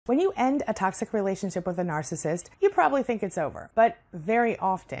When you end a toxic relationship with a narcissist, you probably think it's over. But very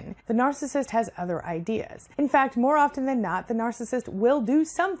often, the narcissist has other ideas. In fact, more often than not, the narcissist will do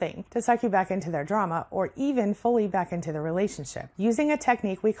something to suck you back into their drama or even fully back into the relationship, using a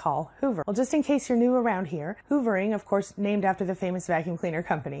technique we call Hoover. Well, just in case you're new around here, hoovering, of course named after the famous vacuum cleaner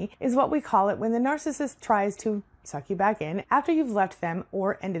company, is what we call it when the narcissist tries to suck you back in after you've left them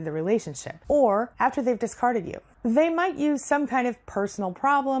or ended the relationship, or after they've discarded you. They might use some kind of personal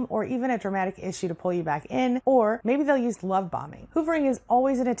problem or even a dramatic issue to pull you back in, or maybe they'll use love bombing. Hoovering is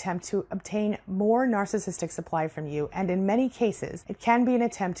always an attempt to obtain more narcissistic supply from you, and in many cases, it can be an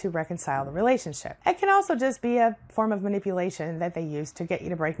attempt to reconcile the relationship. It can also just be a form of manipulation that they use to get you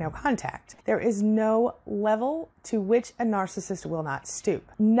to break no contact. There is no level to which a narcissist will not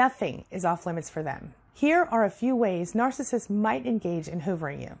stoop. Nothing is off limits for them. Here are a few ways narcissists might engage in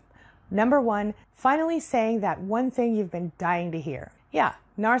hoovering you. Number 1, finally saying that one thing you've been dying to hear. Yeah,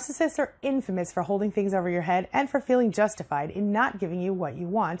 narcissists are infamous for holding things over your head and for feeling justified in not giving you what you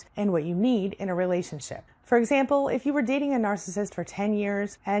want and what you need in a relationship. For example, if you were dating a narcissist for 10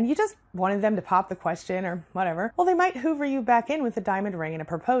 years and you just wanted them to pop the question or whatever, well, they might hoover you back in with a diamond ring and a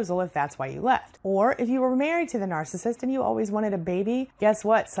proposal if that's why you left. Or if you were married to the narcissist and you always wanted a baby, guess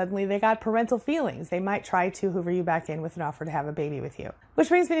what? Suddenly they got parental feelings. They might try to hoover you back in with an offer to have a baby with you. Which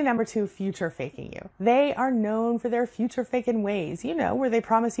brings me to number 2, future faking you. They are known for their future faking ways. You know, where they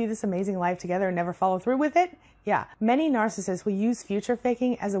promise you this amazing life together and never follow through with it. Yeah, many narcissists will use future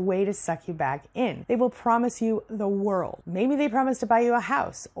faking as a way to suck you back in. They will promise you the world. Maybe they promise to buy you a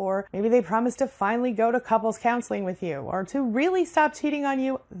house, or maybe they promise to finally go to couples counseling with you, or to really stop cheating on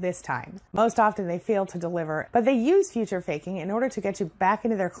you this time. Most often they fail to deliver, but they use future faking in order to get you back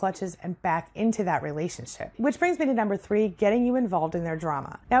into their clutches and back into that relationship. Which brings me to number 3, getting you involved in their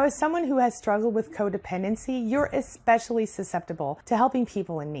drama. Now, as someone who has struggled with codependency, you're especially susceptible to helping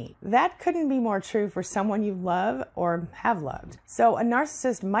people in need. That couldn't be more true for someone you love or have loved. So a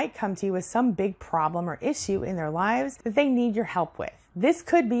narcissist might come to you with some big problem or issue in their lives that they need your help with. This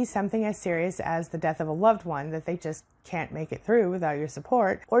could be something as serious as the death of a loved one that they just can't make it through without your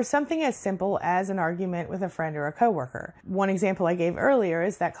support, or something as simple as an argument with a friend or a coworker. One example I gave earlier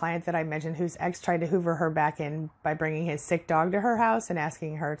is that client that I mentioned whose ex tried to hoover her back in by bringing his sick dog to her house and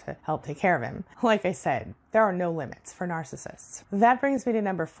asking her to help take care of him. Like I said, there are no limits for narcissists. That brings me to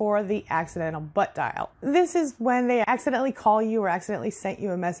number 4, the accidental butt dial. This is when they accidentally call you or accidentally sent you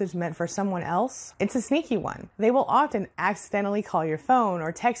a message meant for someone else. It's a sneaky one. They will often accidentally call your phone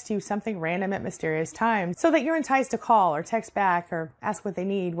or text you something random at mysterious times so that you're enticed to call or text back or ask what they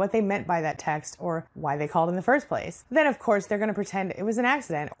need, what they meant by that text, or why they called in the first place. Then, of course, they're going to pretend it was an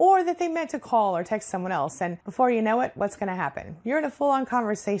accident or that they meant to call or text someone else. And before you know it, what's going to happen? You're in a full-on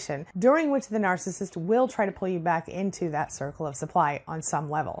conversation during which the narcissist will try to pull you back into that circle of supply on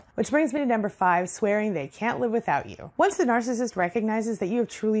some level. Which brings me to number 5, swearing they can't live without you. Once the narcissist recognizes that you have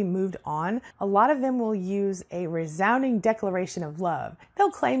truly moved on, a lot of them will use a resounding declaration of love.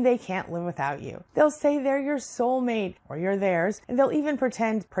 They'll claim they can't live without you. They'll say they're your soulmate or you're theirs, and they'll even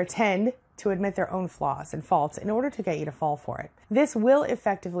pretend to admit their own flaws and faults in order to get you to fall for it. This will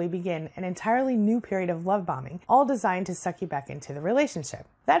effectively begin an entirely new period of love bombing, all designed to suck you back into the relationship.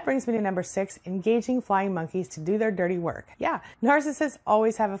 That brings me to number 6, engaging flying monkeys to do their dirty work. Yeah, narcissists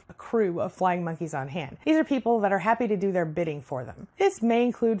always have a crew of flying monkeys on hand. These are people that are happy to do their bidding for them. This may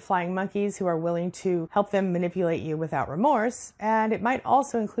include flying monkeys who are willing to help them manipulate you without remorse, and it might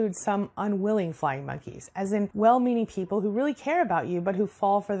also include some unwilling flying monkeys, as in well-meaning people who really care about you but who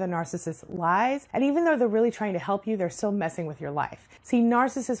fall for the narcissist's lies, and even though they're really trying to help you, they're still messing with your life. See,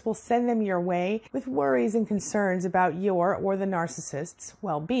 narcissists will send them your way with worries and concerns about your or the narcissist's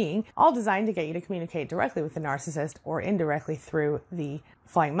well-being, all designed to get you to communicate directly with the narcissist or indirectly through the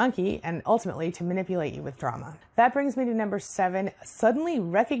flying monkey, and ultimately to manipulate you with drama. That brings me to number 7, suddenly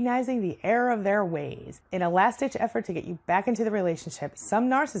recognizing the error of their ways. In a last-ditch effort to get you back into the relationship, some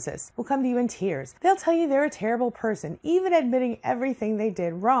narcissists will come to you in tears. They'll tell you they're a terrible person, even admitting everything they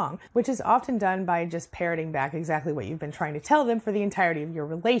did wrong, which is often done by just parroting back exactly what you've been trying to tell them for the entirety of your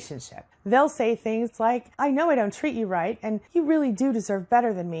relationship. They'll say things like, I know I don't treat you right, and you really do deserve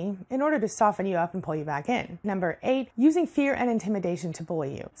better than me, in order to soften you up and pull you back in. Number 8, using fear and intimidation to bully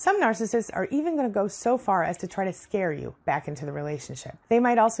you. Some narcissists are even going to go so far as to try to scare you back into the relationship. They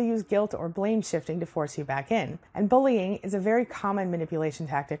might also use guilt or blame shifting to force you back in. And bullying is a very common manipulation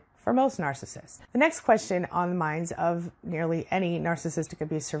tactic for most narcissists. The next question on the minds of nearly any narcissistic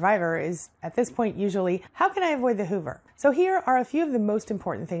abuse survivor is, at this point, usually, how can I avoid the Hoover? So here are a few of the most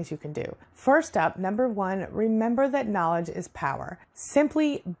important things you can do. First up, number one, remember that knowledge is power.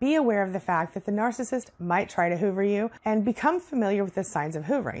 Simply be aware of the fact that the narcissist might try to Hoover you and become familiar with the signs of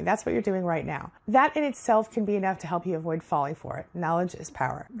Hoovering. That's what you're doing right now. That in itself can be enough to help you avoid falling for it. Knowledge is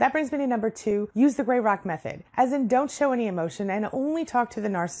power. That brings me to number two, use the gray rock method. As in, don't show any emotion and only talk to the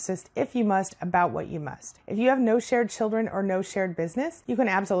narcissist if you must about what you must. If you have no shared children or no shared business, you can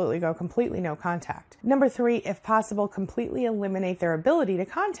absolutely go completely no contact. Number three, if possible, completely eliminate their ability to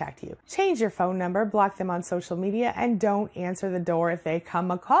contact you. Change your phone number, block them on social media, and don't answer the door if they come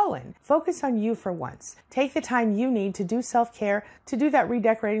a-callin'. Focus on you for once. Take the time you need to do self-care, to do that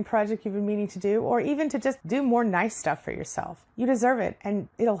redecorating project you've been meaning to do, or even to just do more nice stuff for yourself. You deserve it, and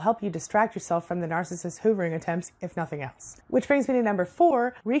it'll help you distract yourself from the narcissist's hoovering attempts, if nothing else. Which brings me to number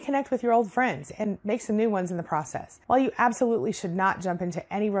four, reconnect with your old friends and make some new ones in the process. While you absolutely should not jump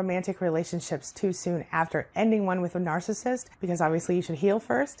into any romantic relationships too soon after ending one with a narcissist, because obviously you should heal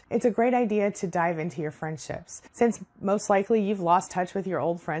first, it's a great idea to dive into your friendships. Since most likely you've lost touch with your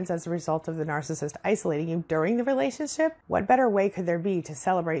old friends as a result of the narcissist isolating you during the relationship, what better way could there be to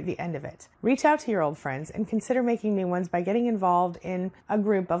celebrate the end of it? Reach out to your old friends and consider making new ones by getting involved in a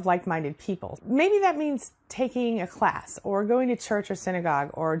group of like-minded people. Maybe that means taking a class or going to church or synagogue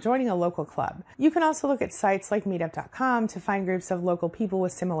or joining a local club. You can also look at sites like meetup.com to find groups of local people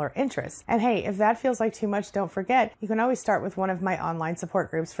with similar interests. And hey, if that feels like too much, don't forget, you can always start with one of my online support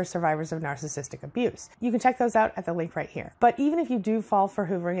groups for survivors of narcissistic abuse. You can check those out at the link right here. But even if you do fall for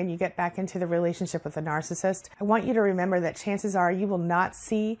hoovering and you get back into the relationship with a narcissist, I want you to remember that chances are you will not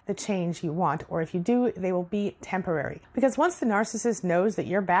see the change you want, or if you do, they will be temporary. Because once the narcissist knows that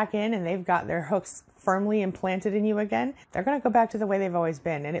you're back in and they've got their hooks firmly implanted in you again, they're going to go back to the way they've always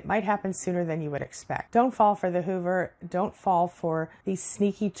been, and it might happen sooner than you would expect. Don't fall for the Hoover. Don't fall for these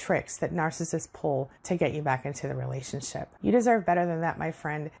sneaky tricks that narcissists pull to get you back into the relationship. You deserve better than that, my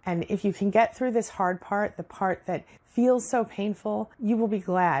friend. And if you can get through this hard part, the part that feels so painful, you will be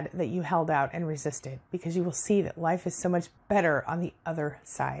glad that you held out and resisted, because you will see that life is so much better on the other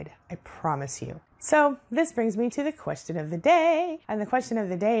side. I promise you. So this brings me to the question of the day. And the question of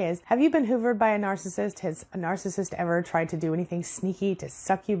the day is, have you been hoovered by a narcissist? Has a narcissist ever tried to do anything sneaky to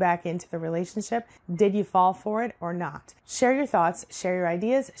suck you back into the relationship? Did you fall for it or not? Share your thoughts, share your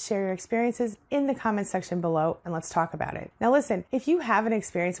ideas, share your experiences in the comments section below, and let's talk about it. Now listen, if you have an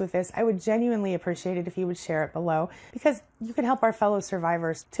experience with this, I would genuinely appreciate it if you would share it below, because you can help our fellow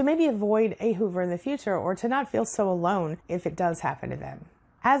survivors to maybe avoid a hoover in the future, or to not feel so alone if it does happen to them.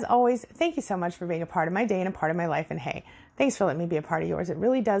 As always, thank you so much for being a part of my day and a part of my life. And hey, thanks for letting me be a part of yours. It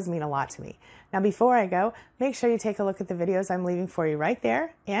really does mean a lot to me. Now, before I go, make sure you take a look at the videos I'm leaving for you right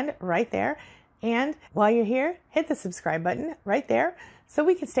there and right there. And while you're here, hit the subscribe button right there so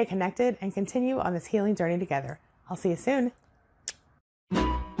we can stay connected and continue on this healing journey together. I'll see you soon.